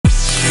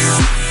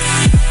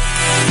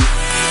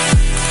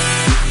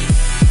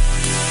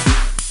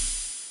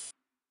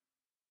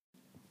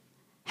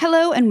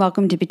Hello and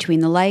welcome to Between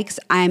the Likes.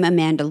 I'm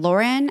Amanda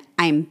Lauren.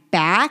 I'm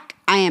back.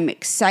 I am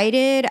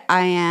excited.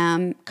 I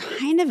am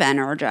kind of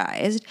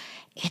energized.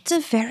 It's a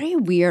very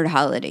weird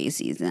holiday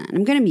season.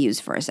 I'm going to muse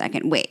for a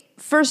second. Wait,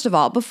 first of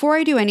all, before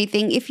I do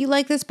anything, if you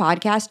like this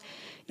podcast,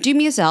 do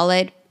me a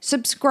solid.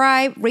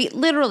 Subscribe, rate,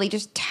 literally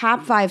just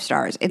tap 5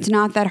 stars. It's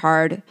not that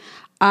hard.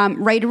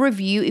 Write a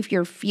review if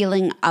you're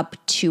feeling up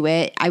to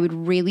it. I would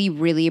really,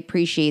 really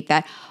appreciate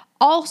that.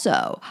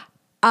 Also,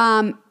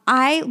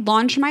 I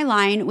launched my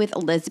line with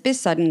Elizabeth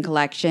Sudden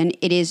Collection.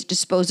 It is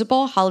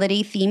disposable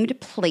holiday-themed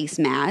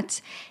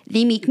placemats.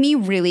 They make me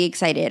really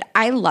excited.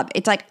 I love it.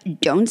 It's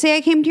like, don't say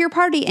I came to your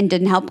party and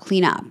didn't help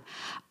clean up.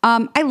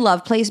 I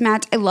love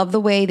placemats. I love the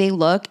way they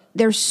look.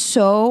 They're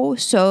so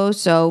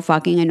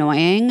fucking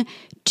annoying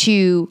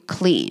to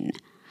clean.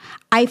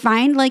 I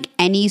find like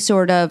any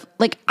sort of,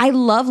 like I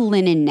love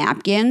linen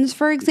napkins,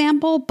 for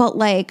example, but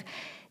like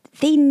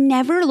they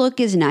never look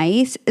as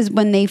nice as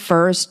when they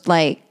first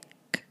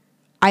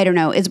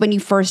is when you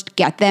first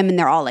get them and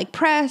they're all like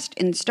pressed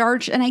and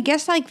starched. And I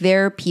guess like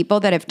there are people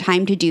that have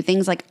time to do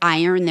things like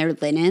iron their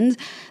linens,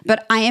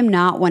 but I am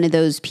not one of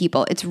those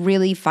people. It's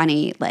really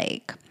funny.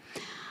 Like,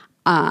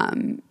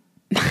 I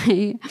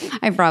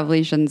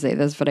probably shouldn't say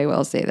this, but I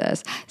will say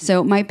this.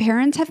 So my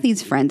parents have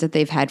these friends that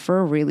they've had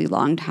for a really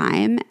long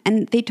time.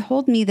 And they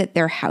told me that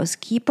their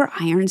housekeeper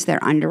irons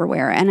their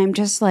underwear. And I'm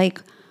just like,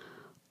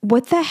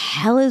 what the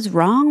hell is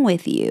wrong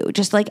with you?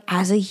 Just like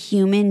as a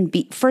human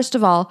being, first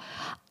of all,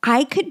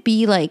 I could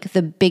be like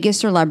the biggest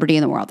celebrity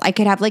in the world. I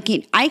could have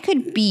I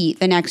could be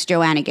the next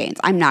Joanna Gaines.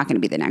 I'm not going to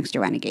be the next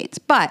Joanna Gaines,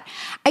 but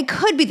I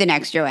could be the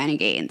next Joanna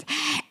Gaines.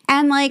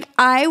 And like,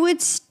 I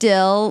would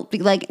still be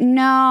like,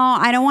 no,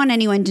 I don't want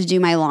anyone to do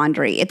my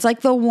laundry. It's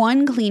like the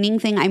one cleaning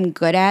thing I'm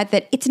good at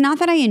that it's not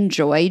that I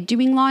enjoy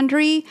doing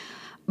laundry,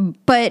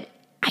 but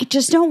I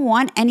just don't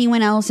want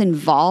anyone else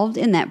involved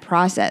in that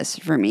process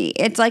for me.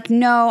 It's like,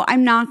 no,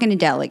 I'm not going to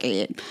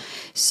delegate.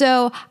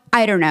 So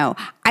I don't know.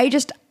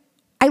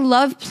 I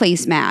love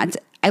placemats.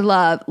 I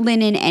love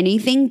linen,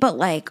 anything, but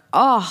I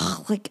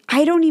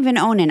don't even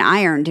own an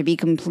iron, to be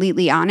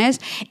completely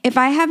honest. If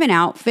I have an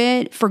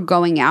outfit for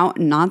going out,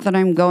 not that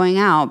I'm going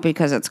out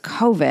because it's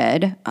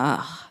COVID.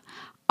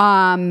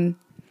 I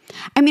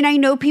mean, I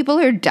know people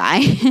are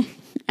dying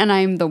and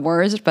I'm the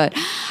worst, but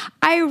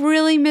I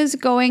really miss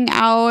going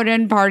out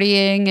and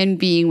partying and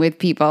being with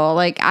people.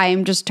 Like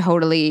I'm just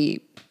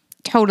totally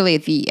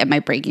at my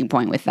breaking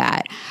point with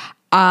that.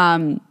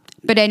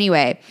 But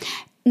anyway,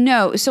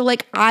 no, so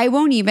I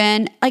won't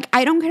even,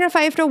 I don't care if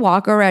I have to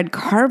walk a red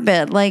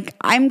carpet.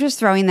 I'm just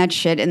throwing that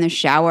shit in the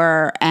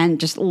shower and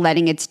just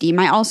letting it steam.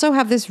 I also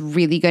have this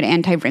really good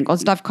anti-wrinkle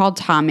stuff called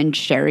Tom &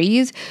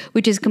 Sherry's,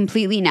 which is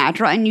completely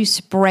natural, and you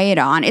spray it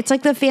on. It's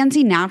like the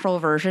fancy natural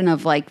version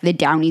of the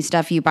Downy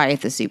stuff you buy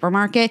at the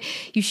supermarket.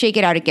 You shake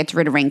it out, it gets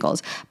rid of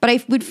wrinkles. But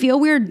I would feel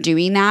weird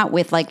doing that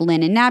with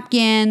linen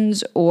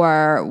napkins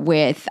or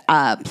with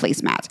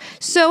placemats.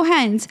 So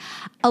hence,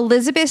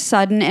 Elizabeth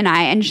Sudden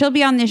and she'll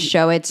be on this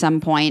show at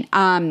some point,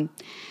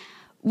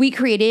 we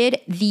created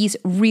these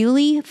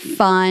really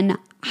fun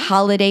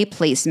holiday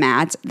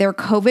placemats. They're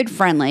COVID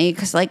friendly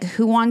because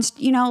who wants,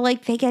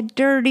 they get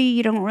dirty.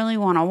 You don't really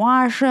want to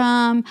wash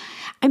them.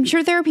 I'm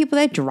sure there are people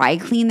that dry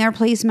clean their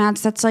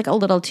placemats. That's a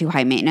little too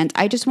high maintenance.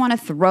 I just want to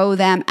throw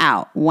them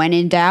out. When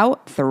in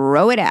doubt,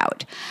 throw it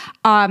out.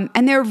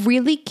 And they're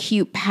really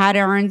cute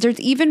patterns. There's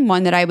even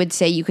one that I would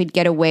say you could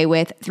get away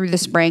with through the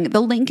spring.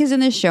 The link is in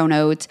the show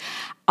notes.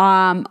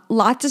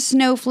 Lots of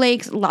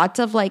snowflakes, lots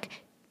of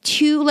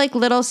two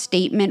little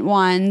statement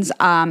ones.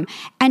 And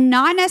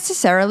not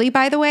necessarily,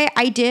 by the way,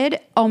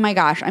 oh my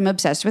gosh, I'm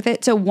obsessed with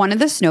it. So one of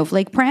the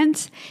snowflake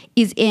prints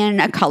is in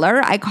a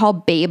color I call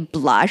Babe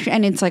Blush,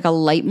 and it's a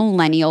light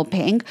millennial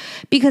pink,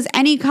 because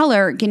any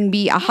color can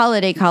be a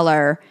holiday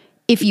color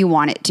if you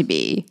want it to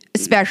be,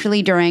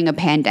 especially during a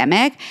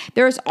pandemic.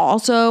 There's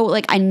also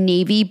a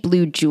navy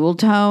blue jewel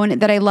tone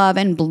that I love,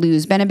 and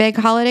blue's been a big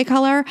holiday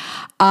color.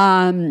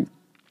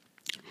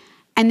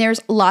 And there's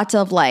lots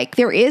of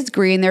there is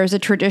green. There's a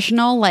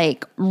traditional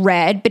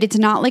red, but it's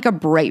not a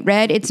bright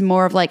red. It's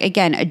more of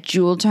again, a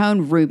jewel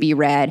tone ruby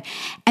red.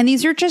 And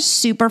these are just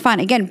super fun.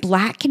 Again,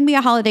 black can be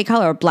a holiday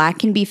color. Black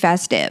can be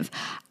festive.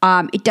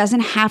 It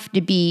doesn't have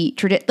to be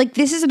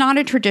this is not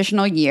a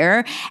traditional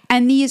year,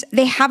 and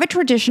they have a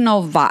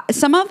traditional vibe.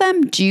 Some of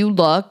them do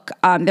look.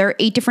 There are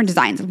 8 different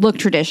designs look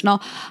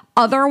traditional.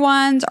 Other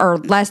ones are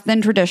less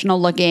than traditional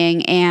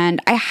looking,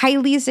 and I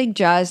highly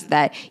suggest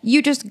that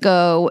you just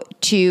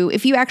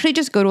if you actually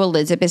just go to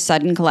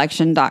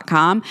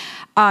ElizabethSuddenCollection.com.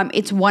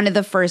 It's one of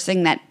the first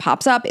thing that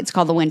pops up. It's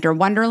called the Winter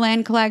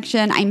Wonderland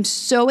Collection. I'm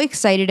so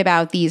excited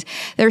about these.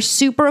 They're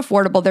super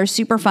affordable. They're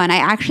super fun. I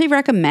actually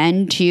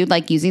recommend too,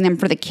 using them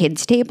for the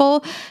kids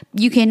table.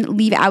 You can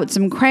leave out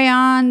some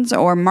crayons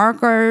or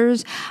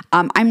markers.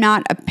 I'm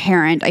not a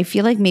parent. I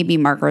feel maybe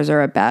markers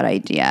are a bad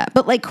idea,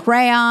 but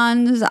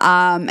crayons,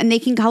 and they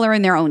can color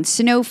in their own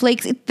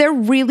snowflakes. They're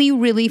really,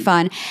 really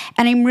fun.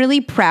 And I'm really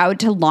proud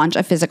to launch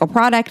a physical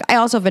product. I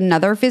also have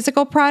another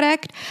physical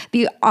product,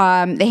 the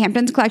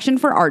Hamptons collection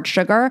for for Art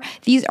Sugar.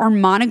 These are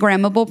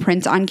monogrammable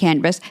prints on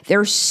canvas.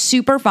 They're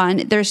super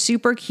fun. They're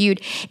super cute.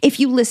 If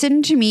you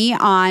listen to me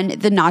on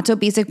the Not So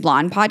Basic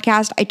Blonde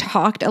podcast, I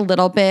talked a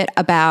little bit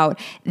about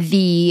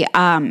the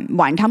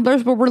wine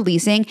tumblers we're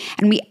releasing,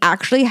 and we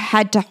actually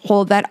had to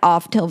hold that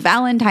off till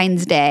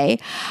Valentine's Day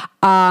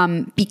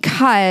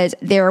because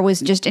there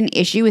was just an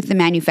issue with the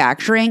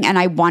manufacturing and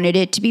I wanted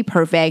it to be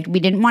perfect.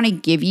 We didn't want to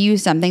give you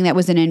something that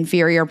was an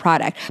inferior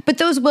product, but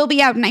those will be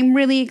out and I'm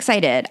really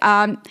excited.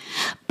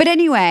 But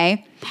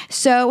anyway,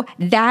 so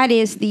that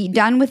is the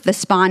done with the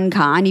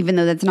SponCon, even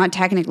though that's not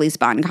technically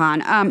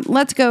SponCon.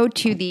 Let's go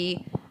to the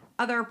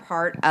other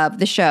part of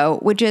the show,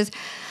 which is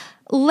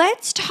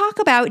let's talk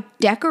about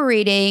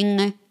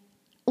decorating.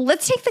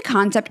 Let's take the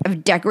concept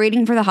of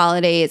decorating for the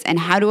holidays and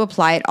how to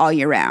apply it all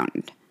year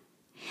round.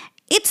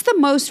 It's the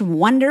most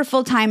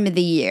wonderful time of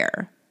the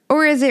year.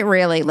 Or is it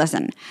really?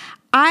 Listen,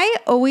 I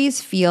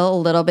always feel a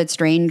little bit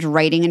strange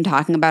writing and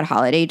talking about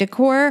holiday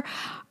decor.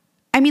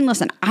 I mean,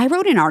 listen, I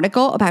wrote an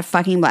article about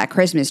fucking black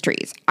Christmas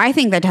trees. I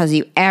think that tells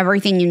you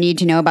everything you need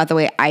to know about the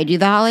way I do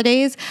the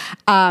holidays.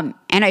 And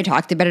I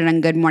talked about it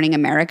on Good Morning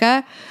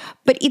America.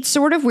 But it's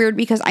sort of weird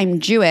because I'm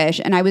Jewish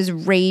and I was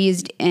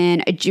raised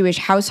in a Jewish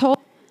household.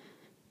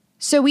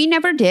 So we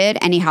never did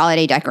any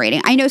holiday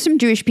decorating. I know some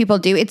Jewish people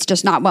do. It's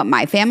just not what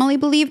my family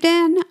believed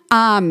in.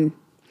 That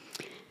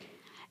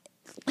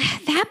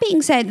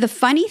being said, the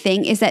funny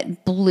thing is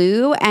that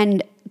blue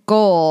and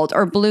gold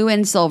or blue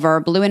and silver,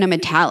 blue and a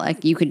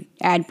metallic, you could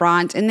add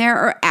bronze in there,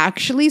 are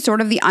actually sort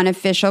of the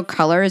unofficial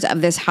colors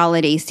of this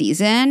holiday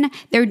season.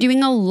 They're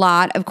doing a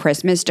lot of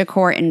Christmas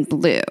decor in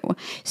blue.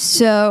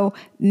 So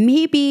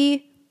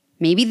maybe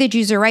the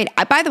Jews are right.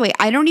 By the way,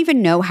 I don't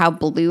even know how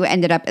blue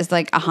ended up as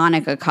like a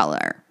Hanukkah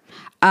color.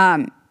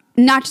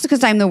 Not just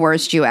because I'm the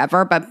worst Jew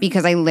ever, but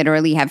because I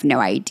literally have no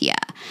idea.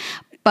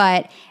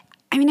 But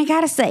I mean, I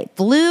gotta say,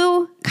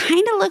 blue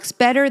kind of looks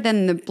better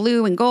than the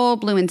blue and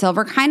gold, blue and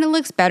silver kind of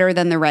looks better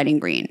than the red and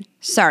green.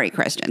 Sorry,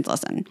 Christians,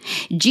 listen.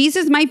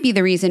 Jesus might be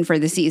the reason for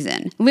the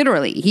season.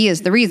 Literally, he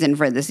is the reason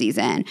for the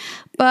season.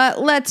 But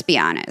let's be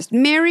honest,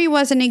 Mary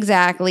wasn't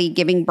exactly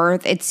giving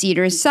birth at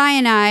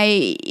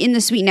Cedars-Sinai in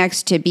the suite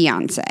next to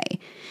Beyonce.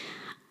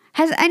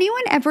 Has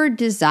anyone ever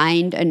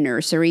designed a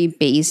nursery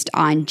based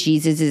on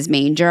Jesus's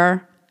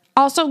manger?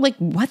 Also, like,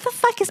 what the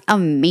fuck is a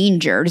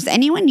manger? Does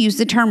anyone use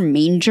the term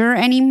manger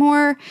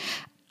anymore?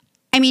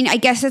 I mean, I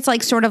guess it's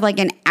like sort of like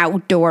an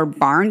outdoor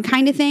barn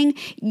kind of thing.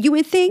 You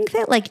would think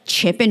that like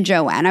Chip and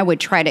Joanna would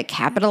try to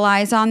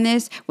capitalize on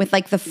this with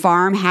like the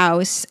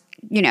farmhouse,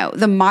 you know,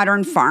 the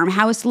modern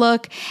farmhouse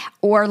look,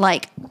 or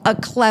like a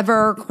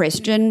clever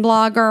Christian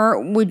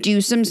blogger would do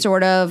some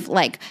sort of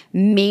like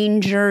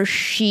manger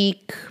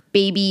chic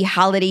baby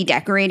holiday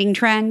decorating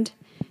trend.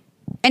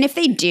 And if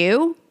they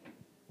do,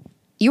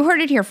 you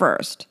heard it here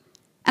first.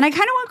 And I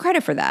kind of want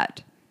credit for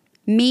that.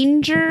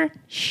 Manger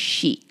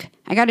chic.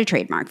 I got to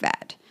trademark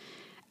that.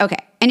 Okay.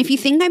 And if you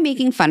think I'm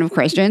making fun of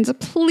Christians,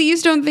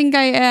 please don't think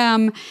I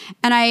am.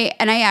 And I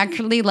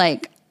actually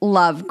like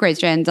love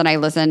Christians and I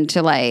listen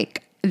to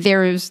like,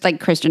 there's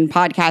like Christian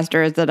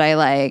podcasters that I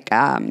like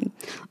I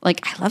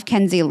love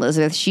Kenzie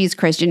Elizabeth. She's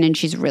Christian and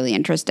she's really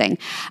interesting.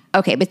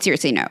 Okay, but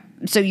seriously, no.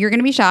 So you're going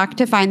to be shocked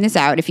to find this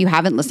out if you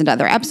haven't listened to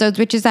other episodes,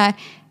 which is that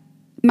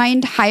my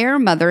entire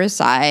mother's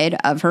side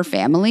of her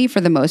family, for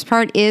the most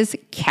part, is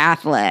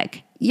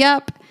Catholic.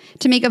 Yep.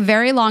 To make a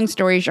very long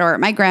story short,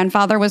 my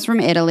grandfather was from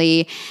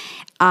Italy.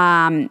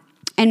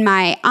 And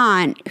my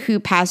aunt, who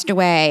passed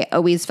away,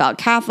 always felt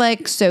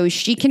Catholic, so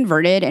she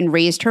converted and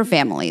raised her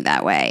family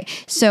that way.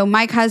 So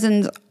my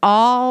cousins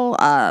all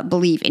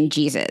believe in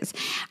Jesus.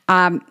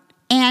 And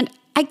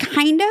I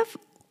kind of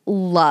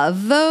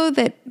love, though,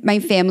 that my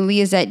family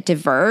is that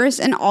diverse.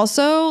 And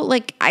also,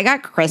 like, I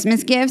got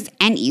Christmas gifts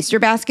and Easter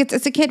baskets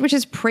as a kid, which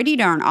is pretty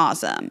darn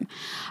awesome.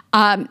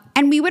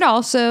 And we would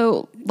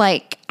also,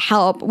 like,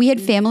 help. We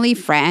had family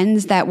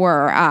friends that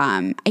were,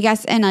 I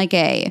guess, in, like,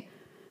 a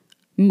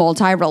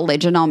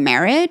multi-religional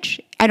marriage.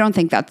 I don't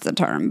think that's the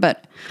term,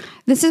 but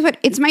this is what,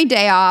 it's my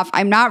day off.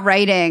 I'm not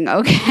writing,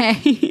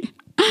 okay?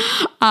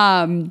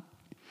 I'm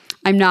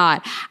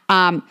not.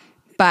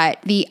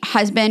 But the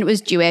husband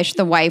was Jewish,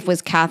 the wife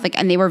was Catholic,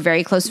 and they were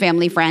very close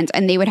family friends,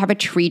 and they would have a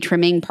tree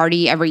trimming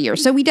party every year.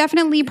 So we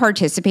definitely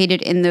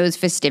participated in those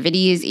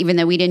festivities, even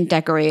though we didn't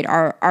decorate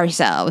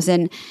ourselves.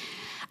 And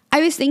I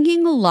was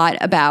thinking a lot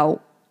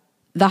about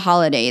the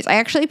holidays. I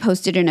actually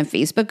posted in a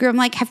Facebook group, I'm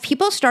like, have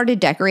people started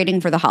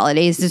decorating for the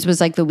holidays? This was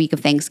like the week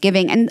of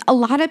Thanksgiving. And a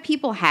lot of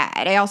people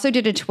had. I also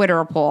did a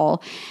Twitter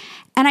poll.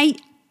 And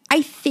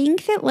I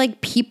think that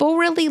like people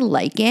really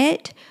like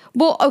it.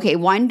 Well, okay,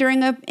 one,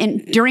 during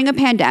a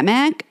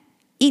pandemic,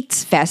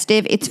 it's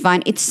festive, it's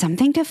fun, it's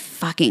something to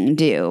fucking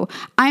do.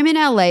 I'm in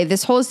LA,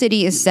 this whole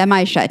city is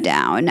semi-shut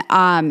down.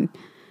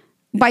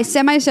 By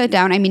semi-shut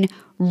down, I mean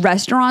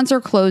restaurants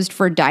are closed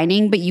for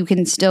dining, but you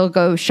can still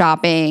go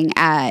shopping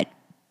at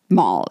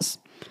malls.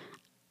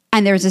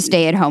 And there's a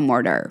stay-at-home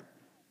order.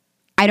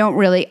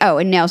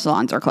 And nail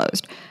salons are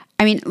closed.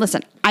 I mean,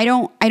 listen, I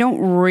don't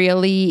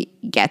really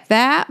get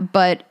that,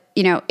 but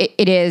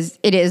it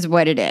is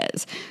what it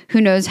is.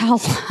 Who knows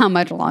how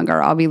much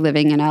longer I'll be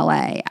living in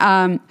LA.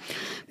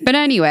 But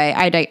anyway,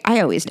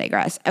 I always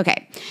digress.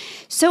 Okay.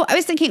 So I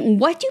was thinking,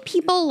 what do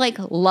people like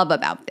love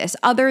about this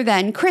other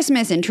than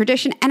Christmas and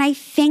tradition? And I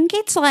think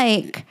it's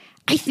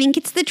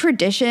the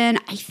tradition.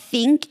 I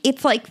think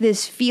it's like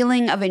this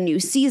feeling of a new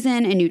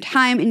season, a new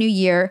time, a new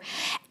year.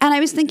 And I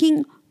was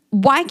thinking,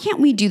 why can't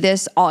we do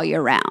this all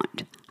year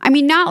round? I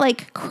mean, not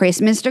like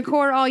Christmas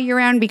decor all year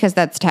round because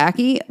that's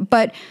tacky,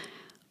 but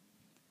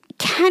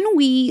can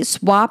we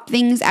swap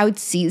things out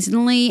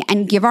seasonally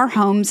and give our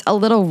homes a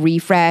little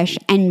refresh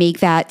and make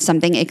that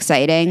something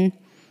exciting?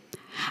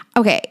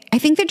 Okay, I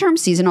think the term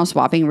seasonal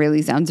swapping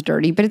really sounds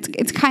dirty, but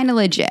it's kind of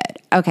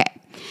legit. Okay.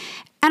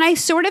 And I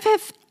sort of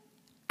have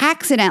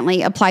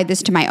accidentally applied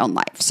this to my own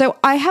life. So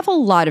I have a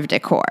lot of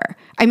decor.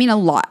 I mean, a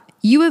lot.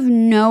 You have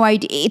no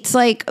idea. It's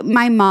like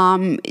my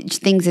mom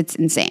thinks it's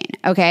insane,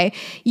 okay?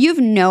 You have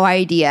no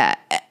idea.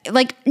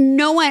 Like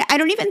no one, I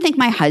don't even think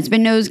my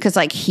husband knows because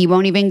like he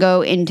won't even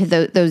go into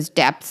those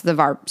depths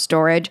of our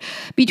storage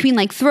between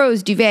like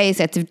throws, duvets,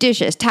 sets of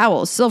dishes,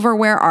 towels,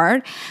 silverware,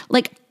 art.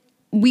 Like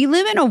we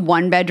live in a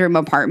 1-bedroom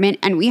apartment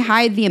and we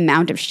hide the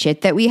amount of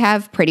shit that we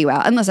have pretty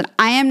well. And listen,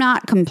 I am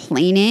not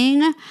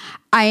complaining.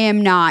 I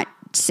am not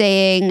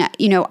saying,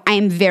 I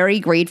am very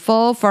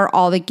grateful for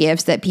all the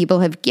gifts that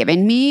people have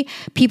given me.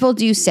 People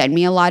do send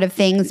me a lot of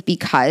things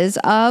because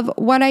of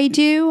what I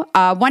do.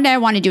 One day I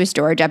want to do a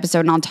storage episode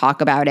and I'll talk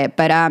about it,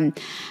 but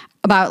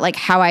about like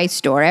how I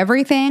store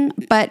everything.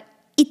 But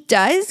it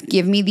does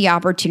give me the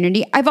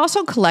opportunity. I've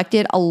also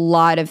collected a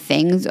lot of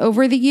things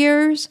over the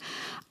years.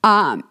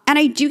 And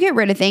I do get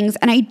rid of things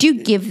and I do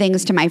give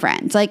things to my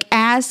friends. Like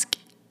ask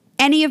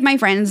any of my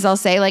friends, they'll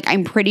say like,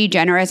 I'm pretty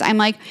generous. I'm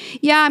like,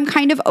 yeah, I'm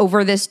kind of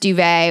over this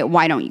duvet.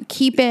 Why don't you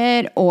keep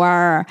it?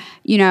 Or,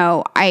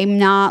 I'm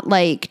not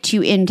like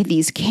too into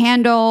these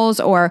candles,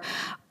 or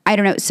I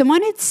don't know.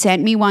 Someone had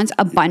sent me once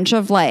a bunch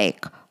of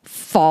like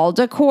fall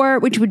decor,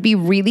 which would be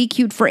really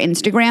cute for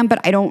Instagram,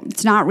 but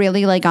it's not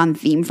really like on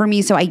theme for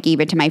me. So I gave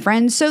it to my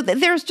friends. So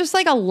there's just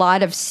like a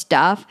lot of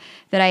stuff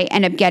that I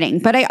end up getting,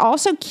 but I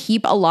also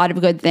keep a lot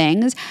of good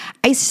things.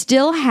 I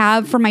still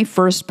have from my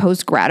first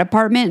post-grad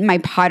apartment, my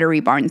Pottery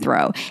Barn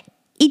throw.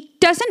 It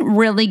doesn't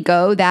really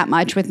go that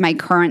much with my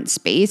current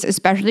space,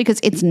 especially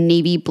because it's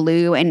navy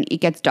blue and it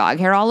gets dog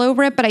hair all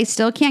over it, but I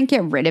still can't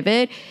get rid of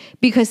it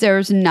because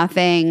there's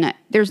nothing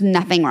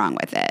wrong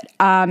with it.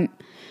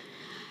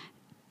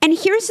 And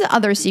here's the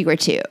other secret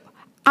too.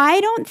 I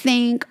don't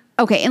think,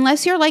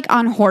 unless you're like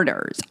on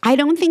Hoarders, I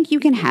don't think you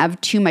can have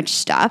too much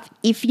stuff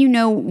if you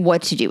know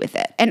what to do with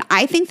it. And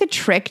I think the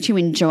trick to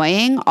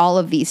enjoying all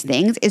of these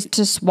things is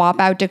to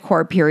swap out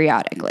decor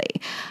periodically.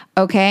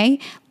 Okay?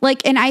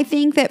 And I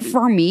think that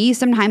for me,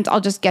 sometimes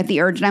I'll just get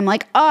the urge and I'm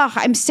like,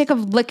 I'm sick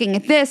of looking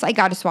at this. I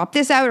got to swap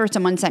this out, or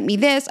someone sent me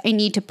this. I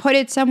need to put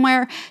it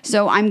somewhere.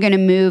 So I'm going to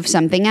move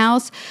something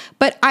else.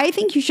 But I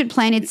think you should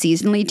plan it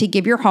seasonally to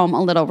give your home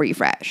a little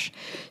refresh.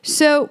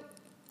 So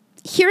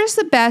here's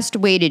the best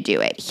way to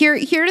do it. Here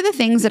are the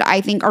things that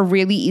I think are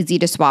really easy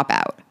to swap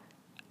out.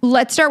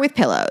 Let's start with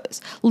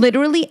pillows.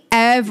 Literally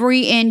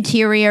every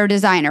interior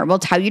designer will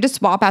tell you to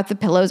swap out the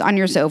pillows on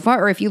your sofa,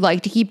 or if you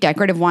like to keep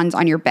decorative ones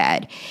on your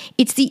bed.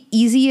 It's the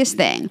easiest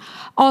thing.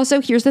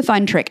 Also, here's the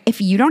fun trick. If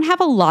you don't have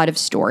a lot of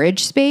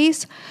storage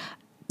space,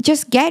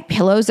 just get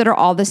pillows that are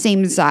all the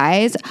same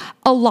size.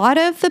 A lot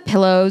of the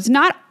pillows,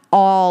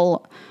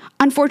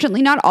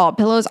 unfortunately, not all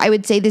pillows. I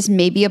would say this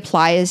maybe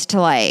applies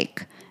to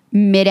like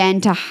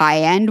mid-end to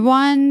high-end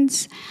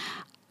ones.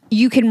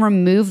 You can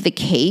remove the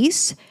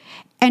case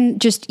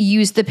and just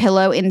use the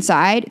pillow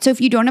inside. So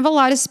if you don't have a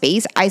lot of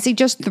space, I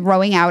suggest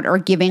throwing out or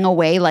giving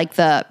away like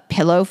the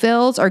pillow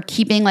fills, or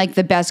keeping like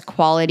the best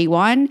quality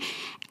one,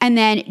 and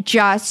then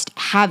just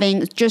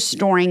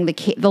storing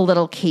the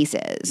little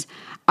cases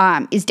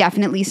is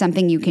definitely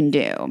something you can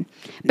do.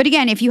 But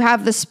again, if you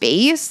have the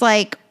space,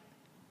 like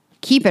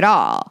keep it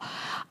all.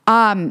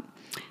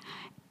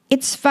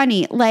 It's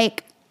funny,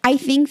 like I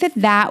think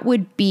that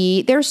would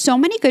be, there's so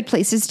many good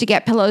places to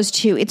get pillows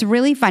too. It's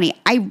really funny.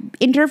 I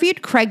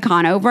interviewed Craig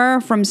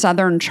Conover from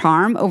Southern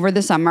Charm over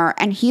the summer,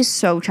 and he's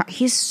so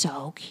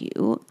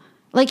cute.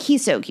 Like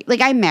he's so cute. Like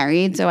I'm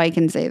married, so I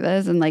can say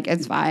this, and like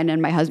it's fine.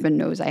 And my husband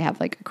knows I have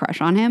like a crush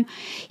on him.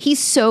 He's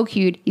so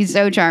cute. He's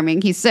so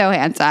charming. He's so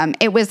handsome.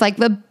 It was like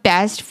the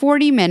best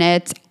 40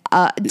 minutes.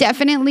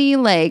 Definitely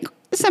like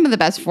some of the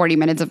best 40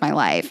 minutes of my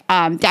life.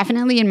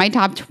 Definitely in my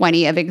top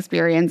 20 of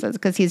experiences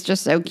because he's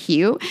just so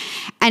cute.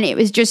 And it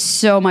was just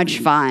so much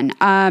fun.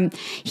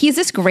 He has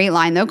this great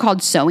line, though,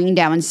 called Sewing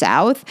Down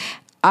South.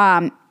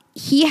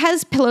 He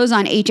has pillows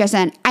on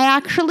HSN.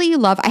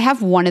 I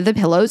have one of the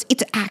pillows.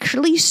 It's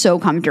actually so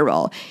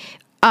comfortable.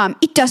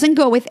 It doesn't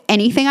go with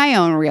anything I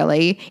own,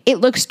 really. It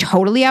looks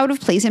totally out of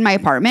place in my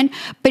apartment,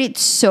 but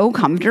it's so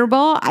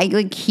comfortable. I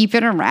like keep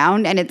it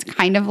around, and it's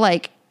kind of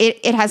like,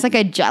 it has like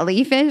a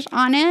jellyfish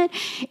on it.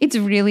 It's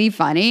really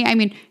funny. I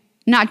mean,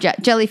 Not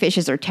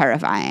jellyfishes are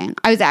terrifying.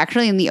 I was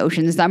actually in the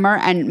ocean this summer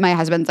and my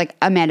husband's like,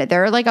 Amanda,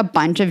 there are like a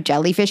bunch of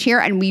jellyfish here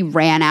and we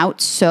ran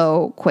out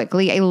so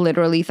quickly. I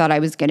literally thought I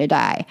was going to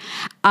die.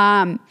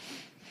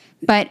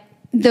 But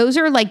those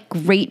are like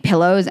great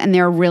pillows and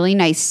they're really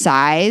nice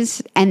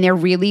size and they're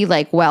really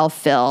like well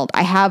filled.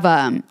 I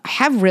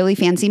have really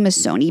fancy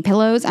Missoni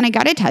pillows and I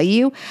got to tell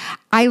you,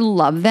 I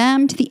love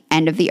them to the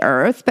end of the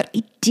earth, but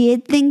I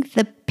did think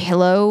the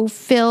pillow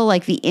fill,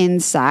 like the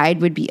inside,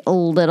 would be a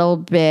little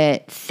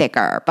bit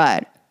thicker,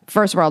 but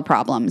first world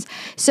problems.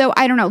 So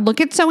I don't know.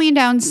 Look at Sewing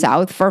Down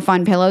South for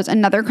fun pillows.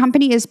 Another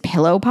company is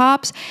Pillow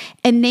Pops,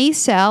 and they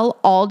sell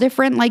all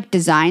different like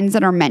designs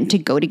that are meant to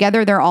go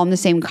together. They're all in the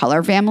same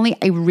color family.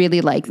 I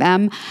really like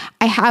them.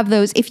 I have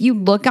those. If you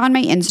look on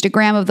my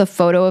Instagram of the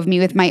photo of me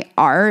with my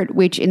art,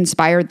 which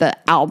inspired the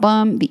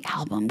album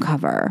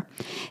cover,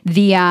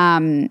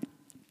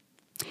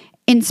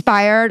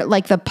 inspired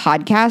like the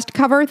podcast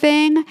cover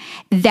thing,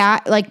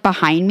 that like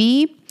behind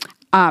me,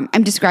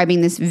 I'm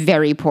describing this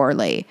very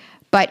poorly,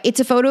 but it's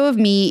a photo of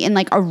me in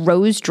like a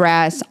rose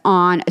dress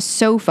on a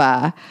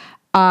sofa.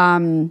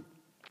 And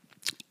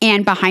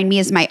behind me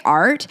is my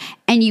art,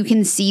 and you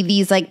can see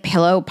these like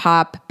Pillow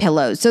Pop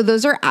pillows. So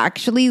those are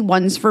actually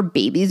ones for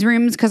babies'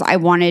 rooms because I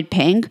wanted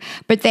pink,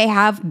 but they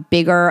have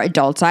bigger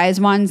adult size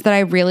ones that I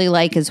really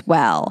like as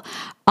well.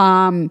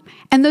 And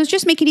those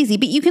just make it easy,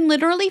 but you can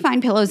literally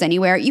find pillows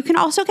anywhere. You can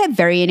also get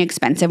very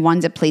inexpensive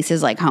ones at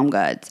places like Home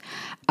Goods.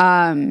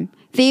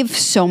 They have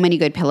so many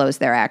good pillows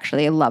there,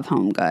 actually. I love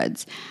Home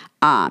Goods.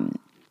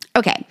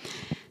 Okay.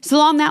 So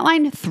along that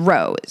line,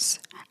 throws.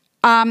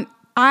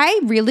 I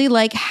really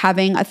like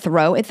having a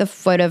throw at the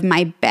foot of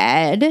my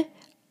bed,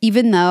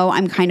 even though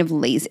I'm kind of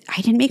lazy.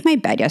 I didn't make my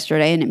bed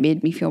yesterday and it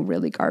made me feel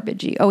really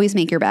garbagey. Always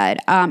make your bed.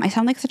 I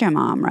sound like such a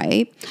mom,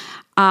 right?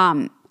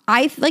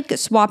 I like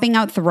swapping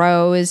out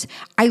throws.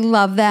 I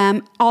love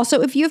them.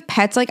 Also, if you have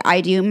pets like I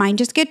do, mine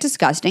just get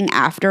disgusting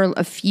after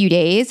a few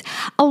days.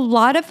 A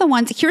lot of the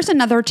ones, here's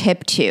another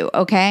tip too,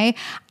 okay?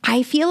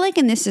 I feel like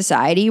in this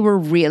society, we're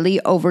really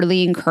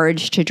overly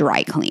encouraged to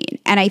dry clean.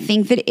 And I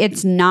think that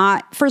it's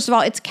not, first of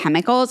all, it's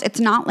chemicals. It's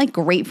not like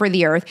great for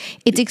the earth.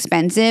 It's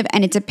expensive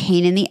and it's a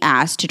pain in the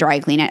ass to dry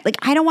clean it. Like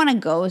I don't want to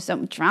go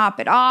drop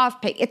it off.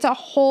 It's a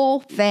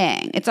whole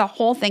thing. It's a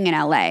whole thing in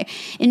LA.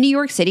 In New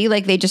York City,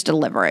 like they just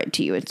deliver it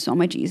to you. It's so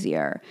much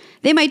easier.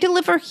 They might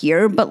deliver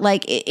here, but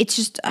like it's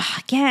just,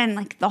 again,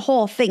 like the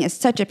whole thing is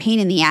such a pain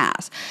in the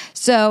ass.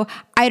 So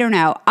I don't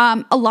know.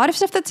 A lot of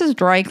stuff that says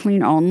dry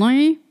clean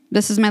only,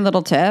 this is my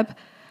little tip.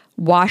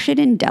 Wash it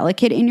in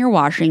delicate in your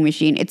washing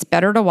machine. It's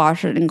better to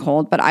wash it in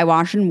cold, but I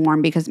wash in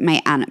warm because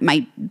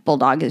my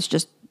bulldog is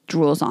just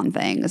drools on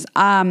things.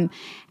 And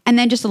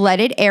then just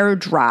let it air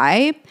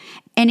dry,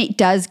 and it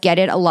does get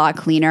it a lot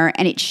cleaner,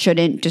 and it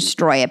shouldn't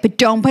destroy it. But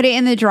don't put it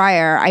in the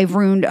dryer. I've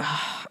ruined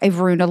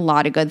a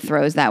lot of good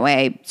throws that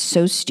way.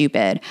 So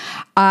stupid.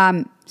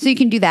 So you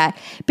can do that.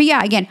 But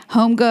yeah, again,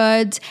 Home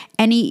Goods,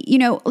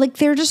 like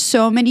there are just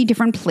so many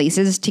different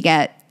places to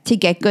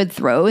get good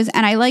throws,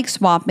 and I like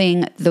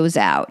swapping those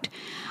out.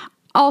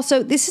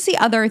 Also, this is the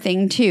other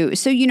thing too.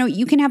 So,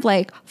 you can have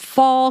like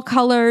fall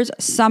colors,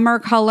 summer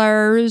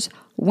colors,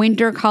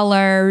 winter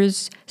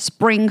colors,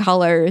 spring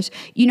colors,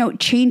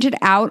 change it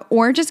out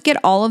or just get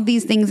all of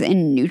these things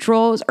in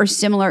neutrals or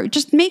similar.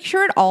 Just make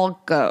sure it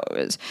all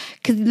goes,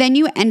 because then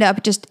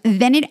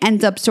it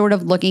ends up sort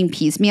of looking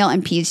piecemeal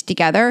and pieced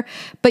together,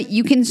 but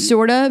you can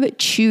sort of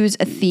choose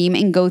a theme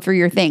and go through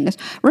your things.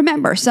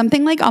 Remember,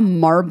 something like a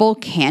marble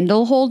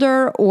candle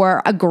holder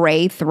or a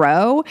gray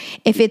throw,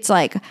 if it's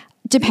like,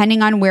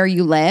 depending on where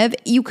you live,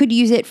 you could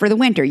use it for the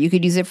winter. You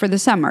could use it for the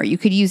summer. You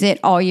could use it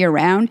all year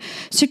round.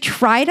 So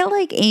try to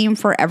like aim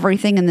for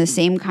everything in the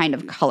same kind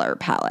of color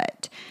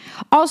palette.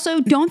 Also,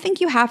 don't think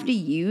you have to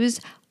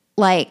use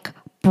like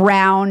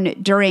brown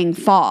during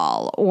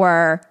fall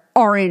or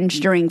orange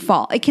during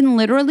fall. It can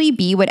literally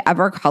be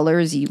whatever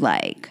colors you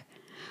like.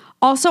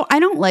 Also, I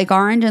don't like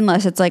orange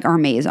unless it's like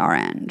Hermes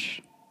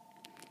orange.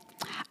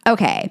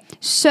 Okay,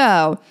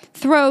 so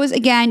throws,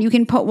 again, you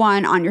can put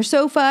one on your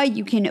sofa,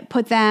 you can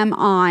put them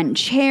on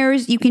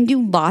chairs, you can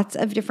do lots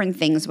of different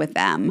things with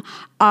them.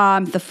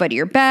 The foot of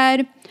your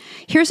bed.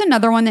 Here's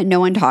another one that no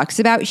one talks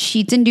about,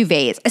 sheets and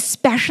duvets,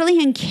 especially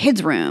in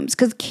kids' rooms,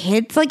 because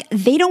kids, like,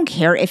 they don't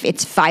care if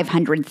it's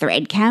 500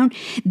 thread count.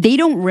 They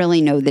don't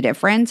really know the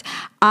difference.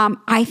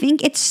 I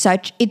think it's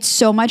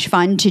so much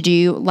fun to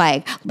do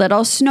like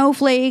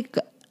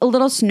a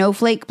little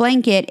snowflake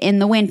blanket in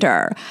the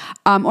winter,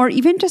 or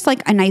even just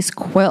like a nice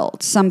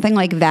quilt, something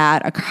like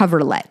that, a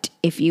coverlet,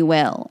 if you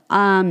will.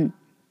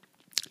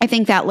 I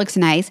think that looks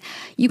nice.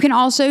 You can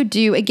also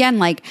do, again,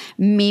 like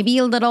maybe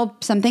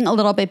something a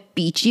little bit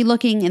beachy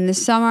looking in the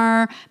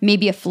summer,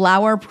 maybe a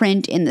flower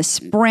print in the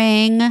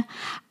spring.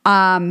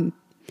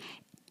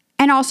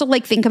 And also,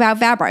 like, think about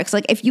fabrics.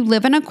 Like, if you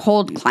live in a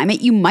cold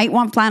climate, you might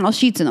want flannel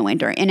sheets in the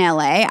winter. In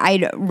LA,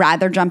 I'd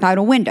rather jump out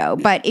a window.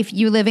 But if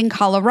you live in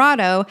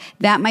Colorado,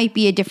 that might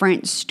be a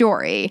different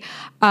story.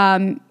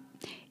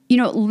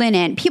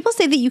 Linen. People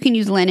say that you can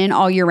use linen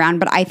all year round,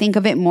 but I think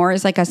of it more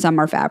as like a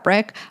summer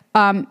fabric.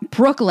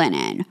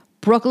 Brooklinen.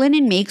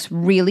 Brooklinen makes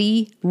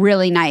really,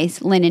 really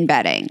nice linen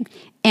bedding,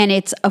 and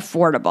it's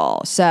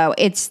affordable. So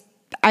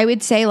I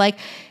would say like,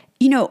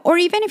 or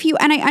even if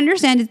and I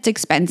understand it's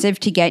expensive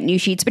to get new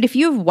sheets, but if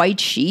you have white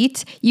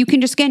sheets, you can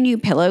just get new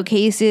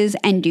pillowcases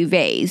and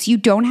duvets. You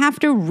don't have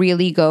to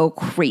really go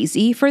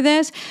crazy for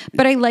this,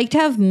 but I like to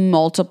have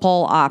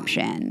multiple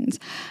options,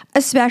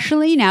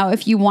 especially now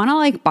if you want to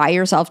like buy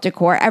yourself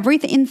decor.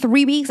 Everything in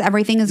 3 weeks,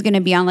 everything is going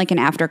to be on like an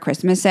after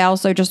Christmas sale.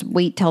 So just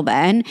wait till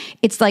then.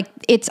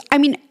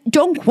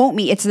 Don't quote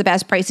me, it's the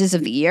best prices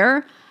of the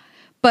year,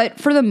 but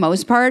for the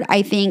most part,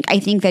 I think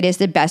that is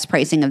the best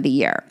pricing of the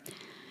year.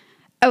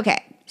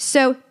 Okay,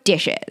 so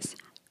dishes.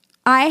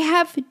 I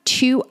have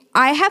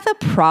a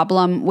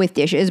problem with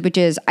dishes, which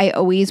is I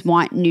always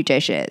want new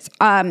dishes.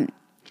 I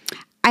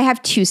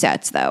have 2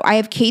 sets though. I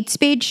have Kate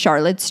Spade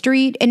Charlotte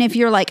Street. And if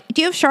you're like,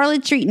 do you have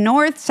Charlotte Street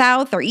North,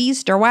 South, or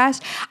East, or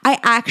West? I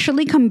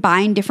actually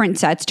combined different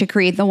sets to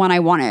create the one I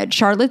wanted.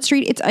 Charlotte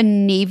Street, it's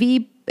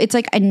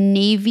like a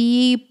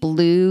navy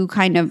blue,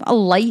 kind of a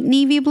light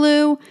navy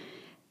blue.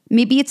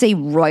 Maybe it's a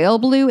royal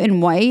blue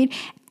and white.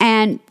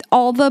 And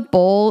all the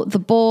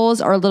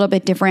bowls are a little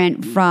bit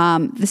different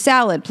from the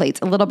salad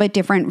plates, a little bit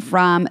different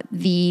from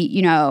the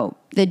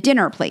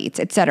dinner plates,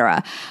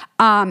 etc.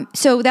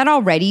 So that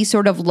already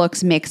sort of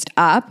looks mixed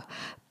up.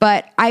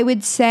 But I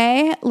would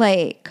say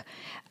like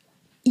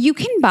you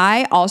can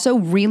buy also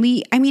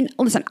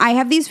listen, I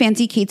have these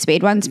fancy Kate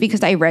Spade ones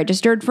because I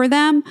registered for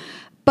them.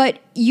 But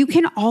you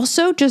can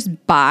also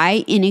just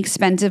buy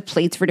inexpensive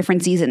plates for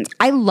different seasons.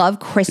 I love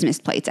Christmas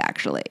plates,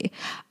 actually.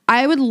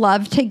 I would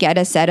love to get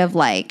a set of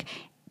like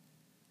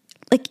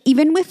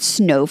even with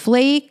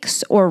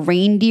snowflakes or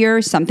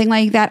reindeer, something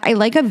like that. I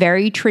like a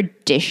very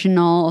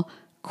traditional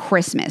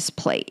Christmas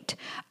plate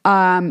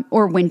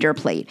or winter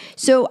plate.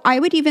 So I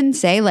would even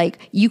say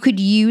like you could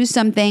use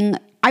something.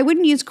 I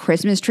wouldn't use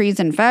Christmas trees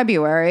in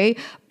February,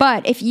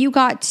 but if you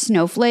got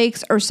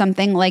snowflakes or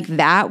something like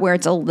that where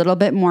it's a little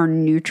bit more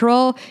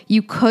neutral,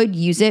 you could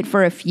use it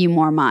for a few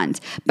more months.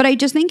 But I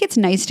just think it's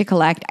nice to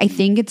collect. I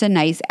think it's a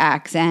nice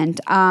accent.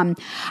 I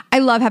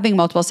love having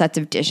multiple sets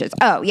of dishes.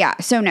 Oh, yeah.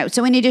 So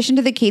in addition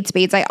to the Kate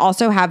Spades, I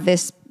also have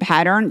this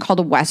pattern called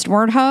a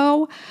Westward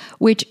Ho,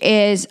 which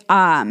is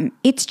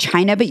it's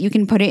China, but you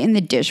can put it in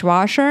the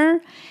dishwasher.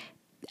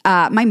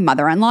 My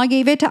mother-in-law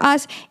gave it to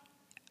us.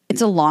 It's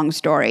a long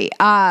story,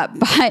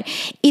 but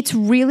it's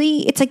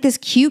like this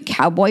cute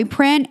cowboy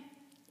print.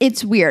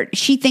 It's weird.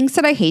 She thinks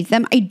that I hate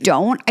them. I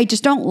don't. I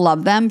just don't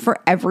love them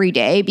for every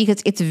day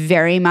because it's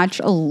very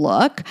much a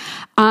look.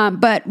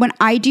 But when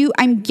I do,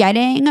 I'm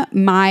getting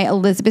my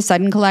Elizabeth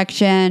Sudden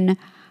collection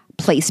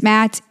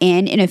placemats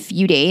in a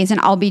few days, and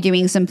I'll be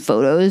doing some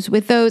photos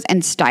with those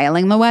and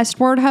styling the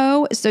Westward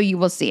Ho, so you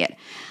will see it.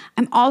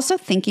 I'm also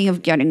thinking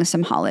of getting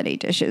some holiday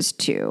dishes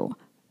too,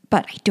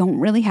 but I don't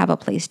really have a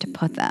place to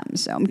put them.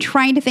 So I'm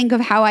trying to think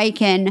of how I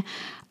can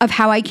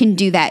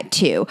do that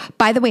too.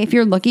 By the way, if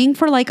you're looking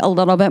for like a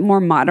little bit more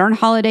modern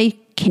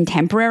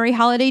contemporary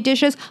holiday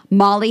dishes,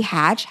 Molly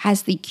Hatch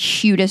has the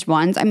cutest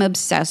ones. I'm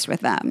obsessed with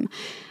them.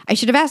 I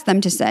should have asked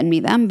them to send me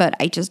them, but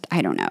I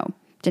don't know.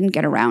 Didn't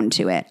get around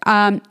to it.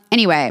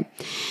 Anyway,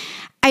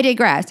 I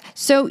digress.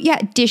 So yeah,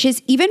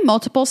 dishes, even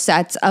multiple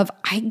sets of,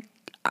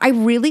 I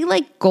really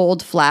like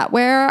gold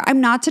flatware.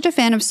 I'm not such a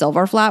fan of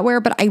silver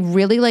flatware, but I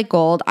really like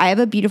gold. I have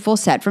a beautiful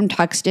set from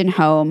Tuxton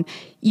Home.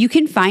 You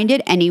can find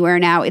it anywhere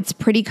now. It's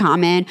pretty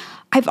common.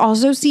 I've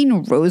also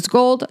seen rose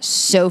gold,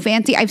 so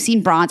fancy. I've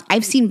seen bronze.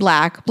 I've seen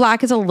black.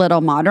 Black is a little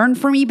modern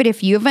for me, but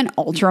if you have an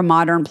ultra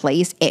modern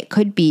place, it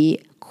could be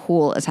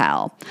cool as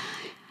hell.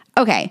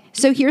 Okay,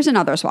 so here's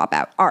another swap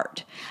out,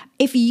 art.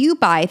 If you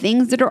buy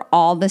things that are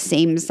all the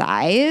same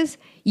size,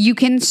 you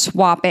can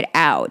swap it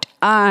out.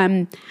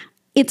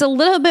 It's a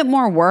little bit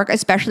more work,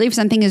 especially if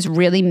something is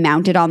really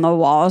mounted on the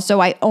wall.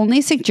 So I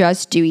only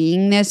suggest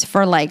doing this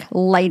for like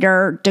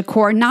lighter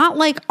decor, not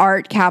like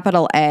art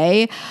capital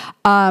A.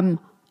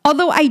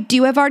 Although I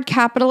do have art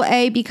capital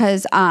A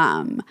because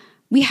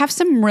we have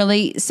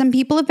some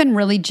people have been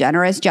really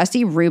generous.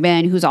 Jessie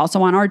Rubin, who's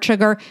also on Art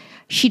Sugar,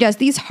 she does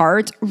these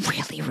hearts,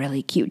 really,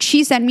 really cute.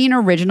 She sent me an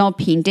original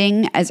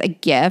painting as a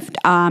gift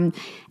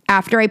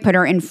after I put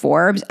her in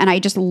Forbes, and I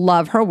just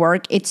love her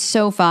work. It's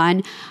so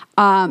fun.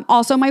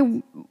 Also,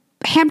 my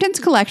Hamptons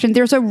collection,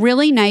 there's a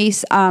really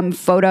nice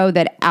photo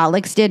that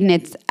Alex did, and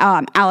it's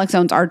Alex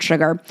owns Art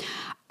Sugar,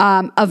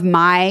 of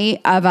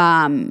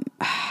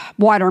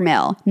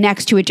Watermill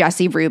next to a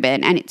Jessie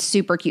Rubin, and it's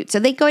super cute. So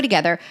they go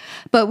together,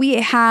 but we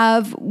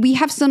have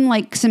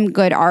some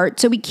good art.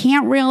 So we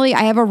can't really,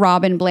 I have a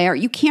Robin Blair.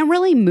 You can't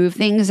really move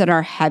things that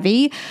are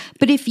heavy,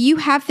 but if you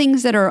have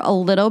things that are a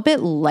little bit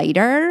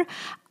lighter,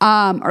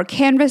 or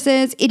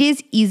canvases, it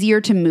is easier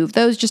to move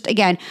those. Just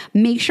again,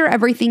 make sure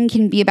everything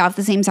can be about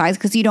the same size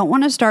because you don't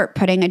want to start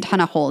putting a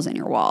ton of holes in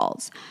your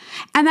walls.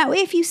 And that way,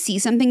 if you see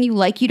something you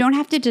like, you don't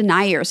have to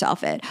deny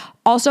yourself it.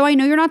 Also, I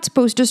know you're not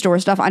supposed to store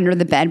stuff under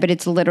the bed, but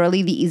it's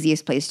literally the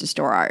easiest place to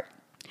store art.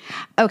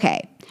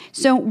 Okay,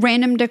 so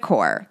random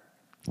decor.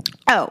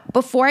 Oh,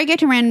 before I get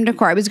to random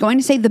decor, I was going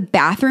to say the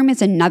bathroom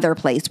is another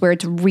place where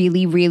it's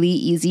really, really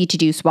easy to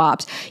do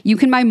swaps. You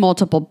can buy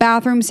multiple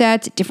bathroom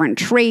sets, different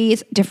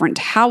trays, different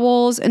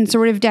towels, and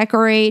sort of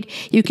decorate.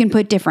 You can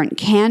put different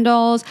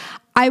candles.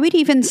 I would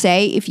even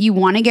say if you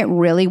want to get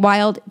really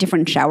wild,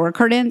 different shower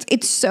curtains.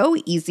 It's so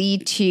easy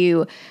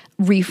to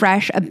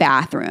refresh a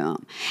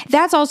bathroom.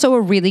 That's also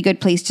a really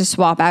good place to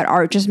swap out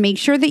art. Just make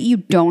sure that you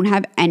don't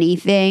have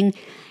anything.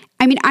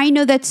 I mean, I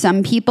know that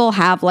some people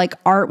have like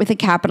art with a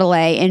capital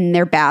A in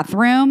their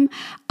bathroom,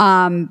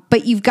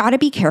 but you've got to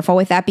be careful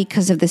with that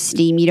because of the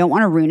steam. You don't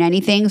want to ruin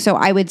anything. So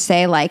I would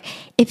say like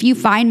if you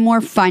find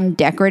more fun,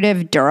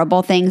 decorative,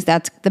 durable things,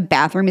 the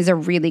bathroom is a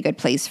really good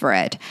place for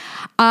it.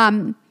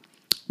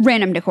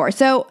 Random decor.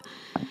 So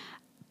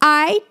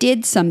I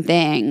did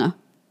something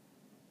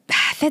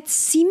that's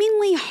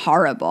seemingly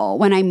horrible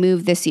when I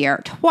moved this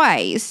year.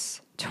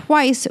 Twice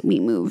we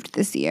moved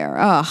this year.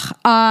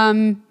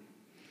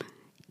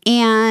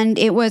 And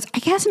it was, I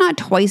guess not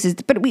twice,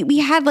 but we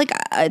had like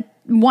a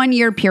 1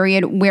 year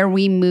period where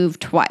we moved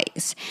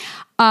twice.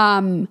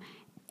 And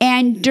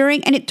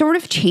it sort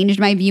of changed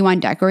my view on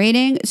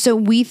decorating. So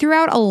we threw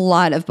out a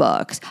lot of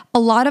books. A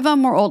lot of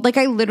them were old. Like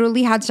I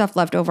literally had stuff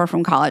left over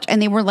from college and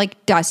they were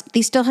like dust.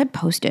 They still had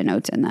Post-it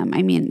notes in them.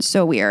 I mean,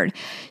 so weird.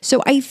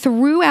 So I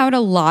threw out a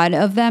lot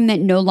of them that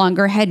no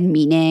longer had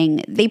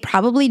meaning. They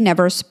probably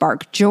never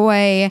sparked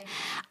joy.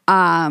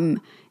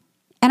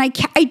 And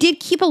I did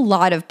keep a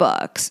lot of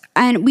books,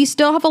 and we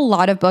still have a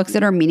lot of books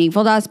that are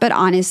meaningful to us, but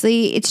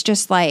honestly, it's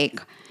just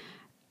like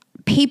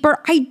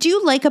paper. I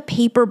do like a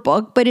paper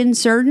book, but in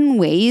certain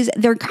ways,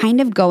 they're kind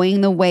of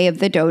going the way of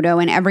the dodo,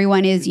 and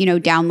everyone is,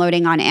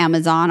 downloading on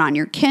Amazon on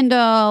your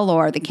Kindle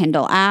or the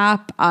Kindle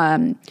app,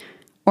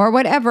 or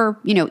whatever,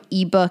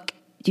 ebook.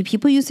 Do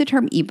people use the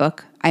term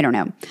ebook? I don't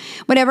know.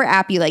 Whatever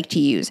app you like to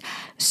use.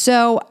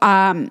 So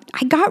I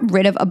got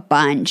rid of a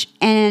bunch,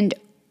 and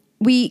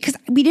because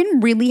we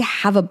didn't really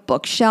have a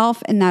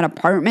bookshelf in that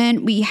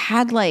apartment. We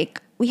had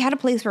a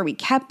place where we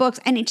kept books,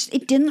 and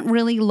it didn't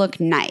really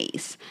look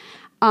nice.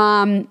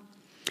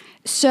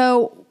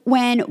 So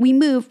when we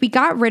moved, we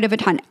got rid of a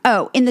ton.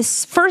 Oh, in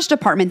this first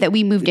apartment that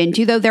we moved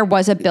into, though, there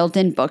was a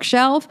built-in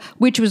bookshelf,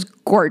 which was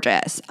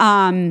gorgeous.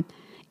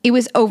 It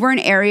was over an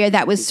area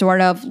that was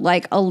sort of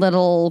like a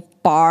little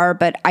bar,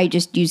 but I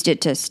just used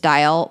it to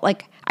style.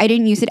 Like, I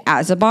didn't use it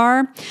as a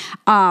bar.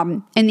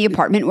 In the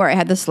apartment where I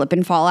had the slip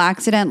and fall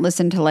accident,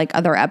 listen to like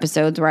other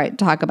episodes where I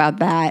talk about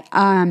that.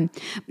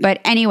 But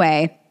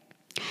anyway,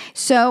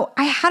 so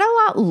I had a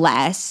lot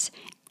less,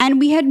 and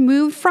we had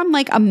moved from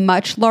like a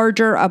much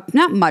larger,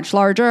 not much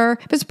larger,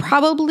 it was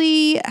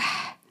probably,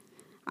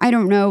 I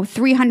don't know,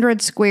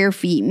 300 square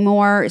feet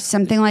more,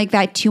 something like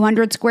that,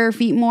 200 square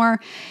feet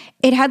more.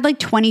 It had like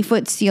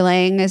 20-foot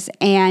ceilings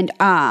and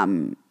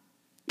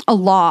a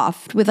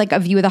loft with like a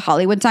view of the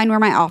Hollywood sign where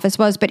my office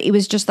was, but it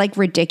was just like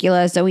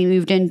ridiculous. So we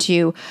moved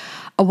into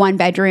a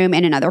 1-bedroom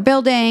in another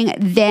building.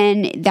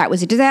 Then that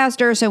was a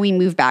disaster. So we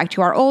moved back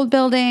to our old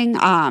building.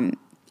 I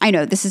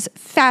know this is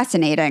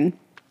fascinating,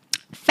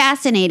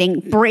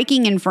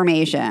 breaking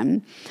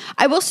information.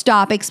 I will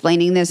stop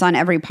explaining this on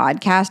every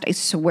podcast. I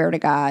swear to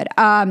God.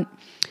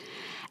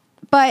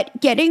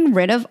 But getting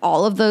rid of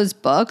all of those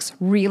books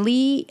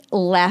really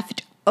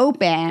left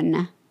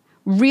open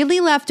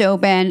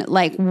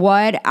like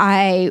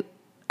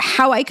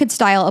how I could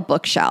style a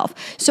bookshelf.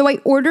 So I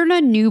ordered a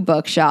new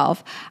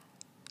bookshelf.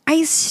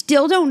 I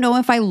still don't know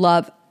if I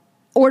love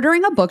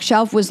ordering a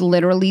bookshelf. Was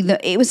literally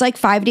it was like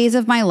 5 days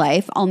of my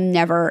life I'll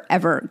never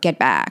ever get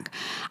back.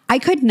 I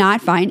could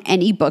not find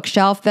any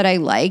bookshelf that I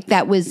liked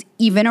that was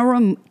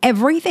even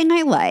everything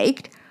I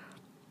liked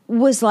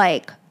was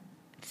like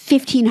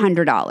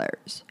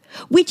 $1,500.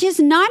 Which is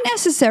not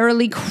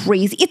necessarily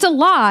crazy. It's a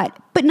lot,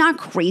 but not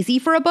crazy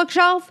for a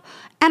bookshelf.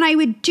 And I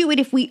would do it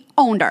if we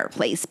owned our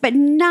place, but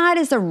not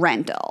as a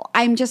rental.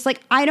 I'm just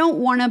like, I don't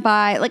want to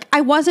buy, like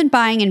I wasn't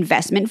buying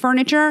investment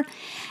furniture,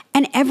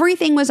 and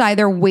everything was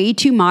either way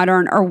too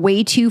modern or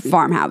way too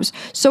farmhouse.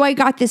 So I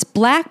got this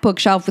black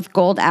bookshelf with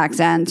gold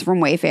accents from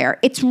Wayfair.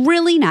 It's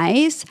really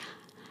nice.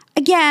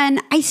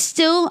 Again,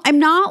 I'm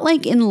not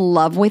like in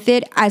love with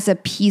it as a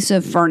piece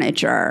of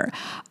furniture.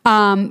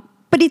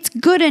 But it's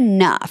good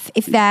enough,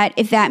 if that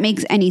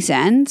makes any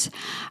sense.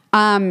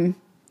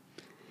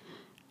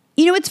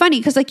 It's funny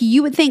because like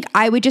you would think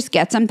I would just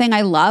get something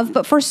I love,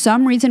 but for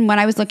some reason when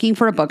I was looking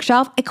for a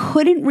bookshelf, I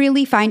couldn't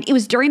really find. It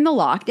was during the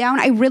lockdown.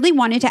 I really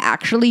wanted to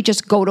actually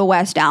just go to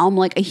West Elm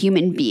like a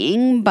human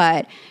being,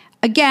 but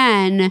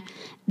again,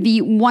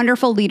 the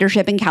wonderful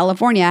leadership in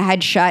California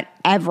had shut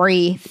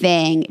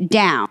everything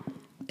down.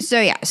 So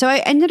I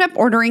ended up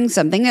ordering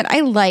something that I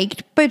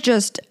liked, but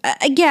just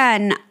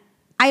again,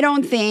 I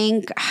don't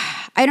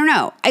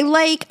know.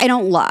 I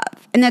don't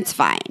love, and that's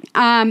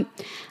fine.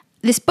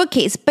 This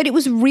bookcase, but it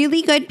was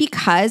really good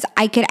because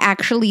I could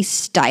actually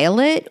style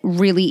it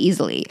really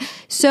easily.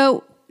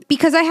 So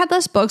because I had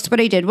less books,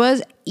 what I did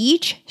was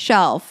each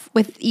shelf,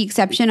 with the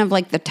exception of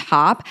like the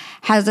top,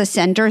 has a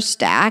center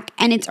stack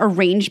and it's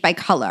arranged by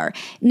color.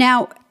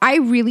 Now, I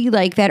really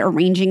like that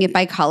arranging it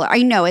by color.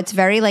 I know it's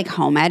very like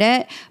home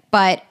edit,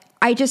 but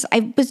I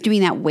was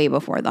doing that way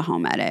before the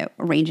home edit,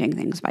 arranging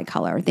things by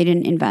color. They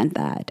didn't invent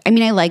that. I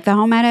mean, I like the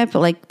home edit, but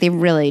like they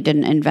really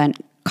didn't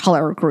invent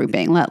color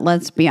grouping.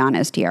 Let's be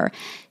honest here.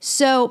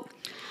 So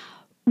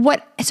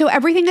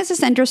everything is a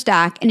center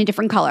stack in a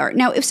different color.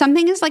 Now, if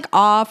something is like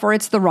off or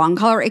it's the wrong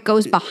color, it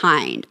goes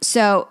behind.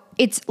 So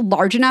it's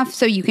large enough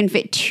so you can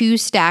fit 2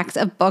 stacks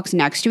of books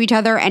next to each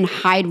other and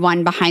hide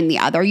one behind the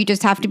other. You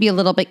just have to be a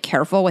little bit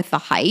careful with the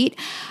height.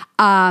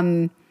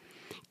 And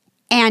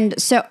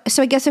so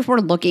I guess if we're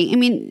looking, I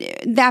mean,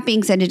 that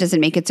being said, it doesn't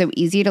make it so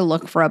easy to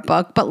look for a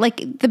book, but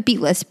like the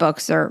B-list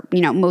books are,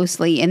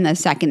 mostly in the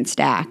second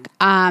stack,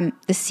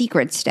 the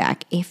secret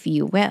stack, if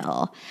you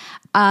will.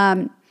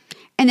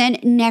 And then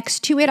next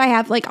to it, I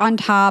have like on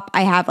top,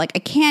 I have like a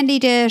candy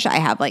dish. I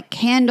have like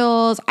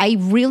candles. I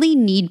really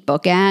need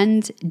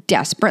bookends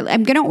desperately.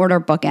 I'm going to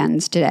order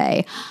bookends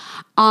today.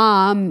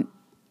 I'm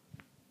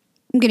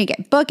going to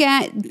get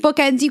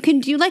bookends. You can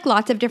do like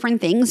lots of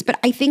different things, but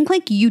I think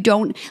like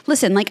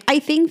I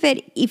think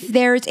that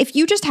if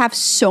you just have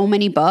so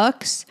many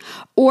books,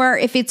 or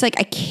if it's like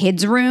a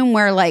kid's room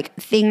where like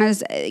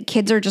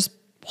kids are just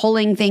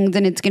pulling things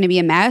and it's going to be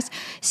a mess,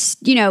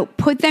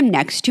 put them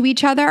next to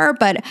each other.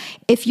 But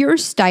if you're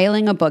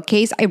styling a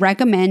bookcase, I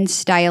recommend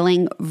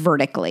styling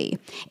vertically.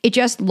 It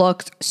just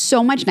looks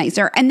so much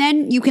nicer. And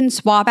then you can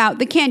swap out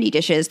the candy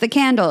dishes, the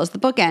candles, the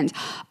bookends,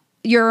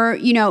 your,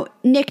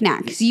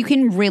 knickknacks. You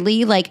can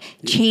really like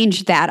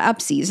change that up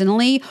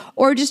seasonally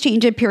or just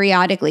change it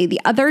periodically. The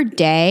other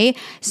day,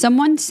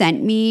 someone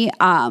sent me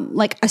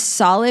like a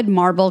solid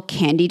marble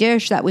candy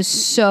dish that was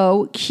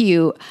so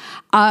cute.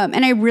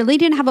 And I really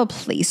didn't have a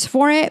place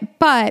for it,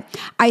 but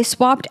I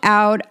swapped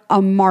out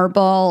a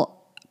marble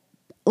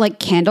like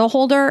candle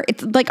holder.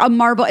 It's like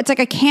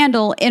a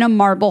candle in a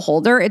marble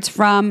holder. It's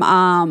from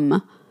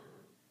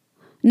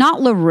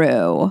not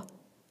LaRue.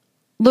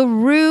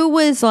 LaRue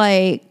was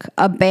like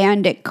a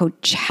band at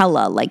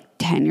Coachella like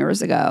 10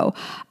 years ago.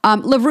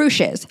 Les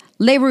Ruches,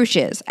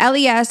 Lesruches,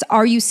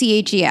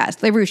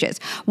 Les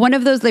Ruches. One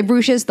of those Les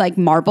Ruches like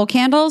marble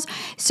candles.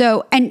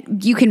 So,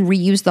 and you can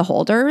reuse the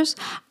holders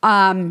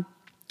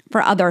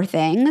for other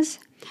things.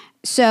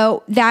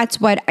 So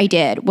that's what I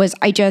did, was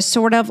I just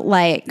sort of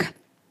like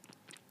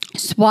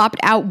swapped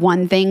out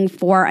one thing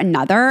for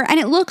another, and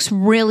it looks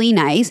really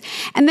nice.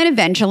 And then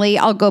eventually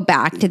I'll go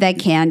back to that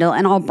candle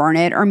and I'll burn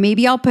it, or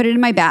maybe I'll put it in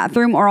my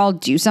bathroom, or I'll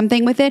do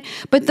something with it.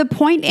 But the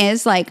point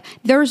is, like,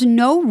 there's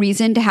no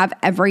reason to have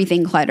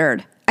everything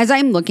cluttered. As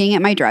I'm looking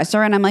at my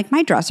dresser and I'm like,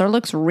 my dresser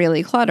looks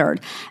really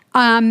cluttered.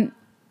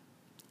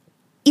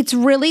 It's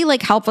really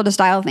like helpful to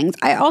style things.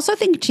 I also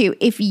think too,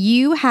 I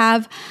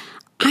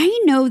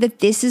know that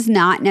this is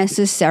not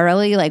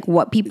necessarily like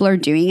what people are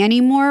doing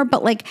anymore,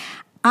 but like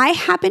I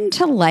happen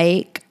to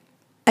like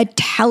a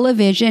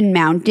television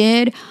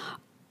mounted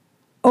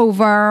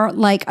over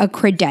like a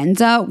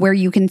credenza where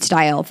you can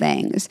style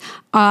things.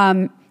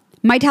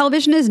 My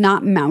television is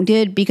not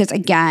mounted because,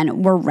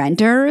 again, we're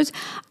renters.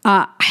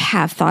 I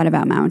have thought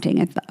about mounting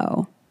it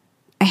though.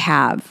 I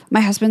have.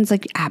 My husband's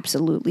like,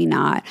 absolutely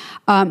not.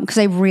 Because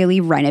I really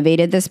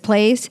renovated this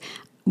place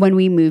when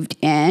we moved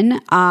in.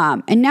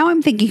 And now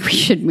I'm thinking we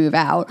should move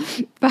out,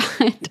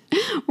 but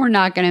we're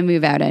not going to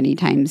move out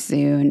anytime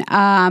soon.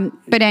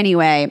 But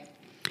anyway,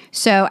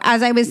 so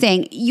as I was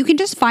saying, you can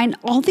just find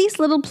all these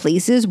little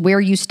places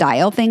where you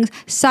style things,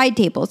 side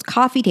tables,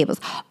 coffee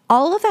tables,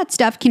 all of that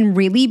stuff can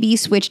really be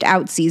switched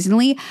out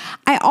seasonally.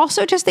 I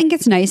also just think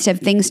it's nice to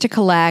have things to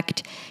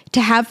collect, to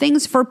have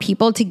things for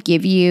people to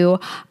give you.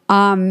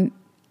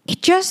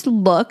 It just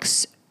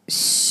looks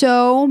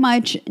so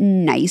much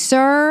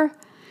nicer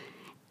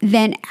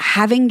than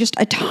having just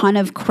a ton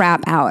of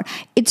crap out.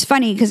 It's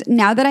funny because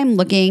now that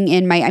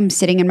I'm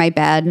sitting in my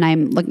bed and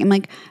I'm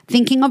like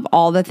thinking of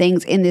all the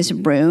things in this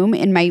room,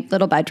 in my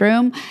little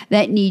bedroom,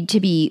 that need to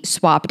be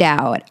swapped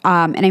out.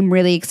 And I'm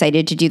really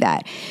excited to do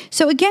that.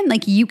 So again,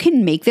 like, you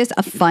can make this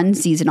a fun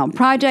seasonal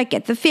project,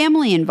 get the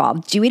family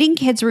involved, do it in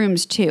kids'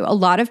 rooms too. A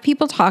lot of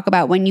people talk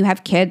about when you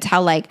have kids,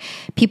 how like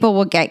people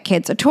will get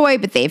kids a toy,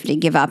 but they have to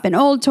give up an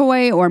old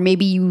toy, or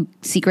maybe you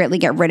secretly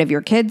get rid of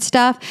your kids'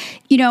 stuff.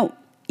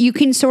 You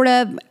can sort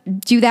of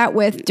do that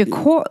with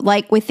decor,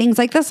 like with things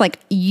like this. Like,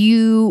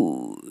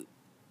 you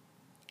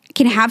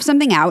can have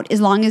something out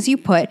as long as you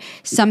put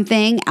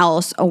something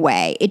else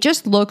away. It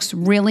just looks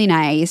really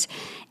nice,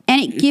 and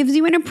it gives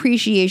you an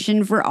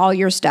appreciation for all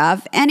your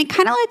stuff, and it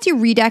kind of lets you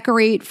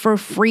redecorate for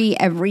free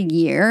every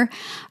year.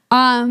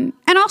 And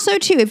also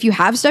too, if you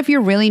have stuff you're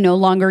really no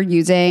longer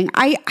using,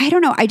 I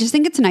don't know, I just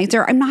think it's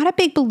nicer. I'm not a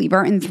big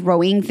believer in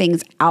throwing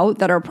things out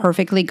that are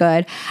perfectly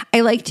good.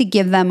 I like to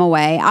give them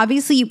away.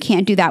 Obviously you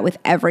can't do that with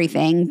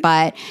everything,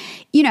 but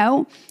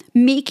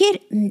make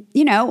it,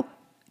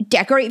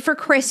 decorate for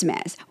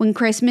Christmas. When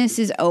Christmas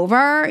is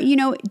over,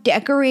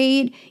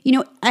 decorate,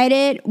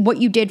 edit what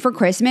you did for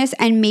Christmas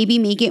and maybe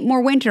make it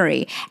more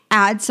wintry.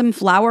 Add some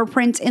flower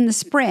prints in the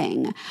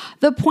spring.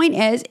 The point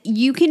is,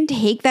 you can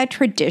take that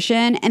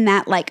tradition and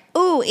that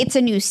oh, it's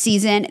a new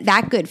season,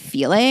 that good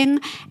feeling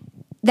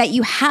that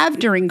you have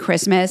during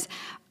Christmas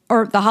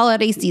or the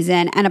holiday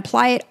season and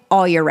apply it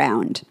all year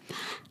round.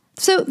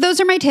 So those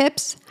are my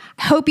tips.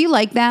 Hope you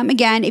like them.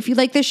 Again, if you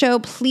like the show,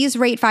 please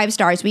rate 5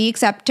 stars. We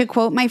accept, to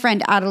quote my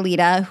friend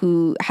Adelita,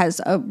 who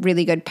has a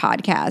really good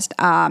podcast,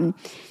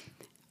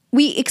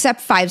 we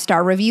accept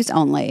 5-star reviews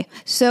only.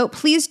 So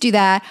please do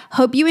that.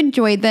 Hope you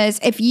enjoyed this.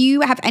 If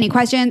you have any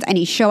questions,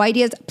 any show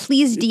ideas,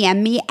 please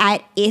DM me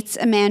at It's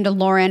Amanda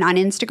Lauren on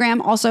Instagram.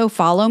 Also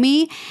follow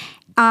me.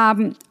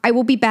 I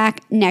will be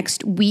back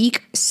next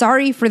week.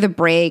 Sorry for the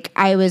break.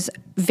 I was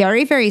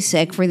very, very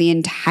sick for the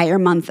entire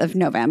month of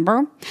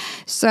November.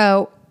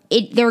 So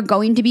there are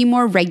going to be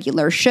more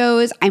regular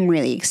shows. I'm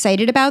really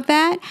excited about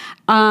that.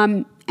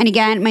 And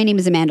again, my name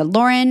is Amanda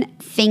Lauren.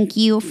 Thank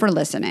you for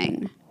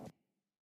listening.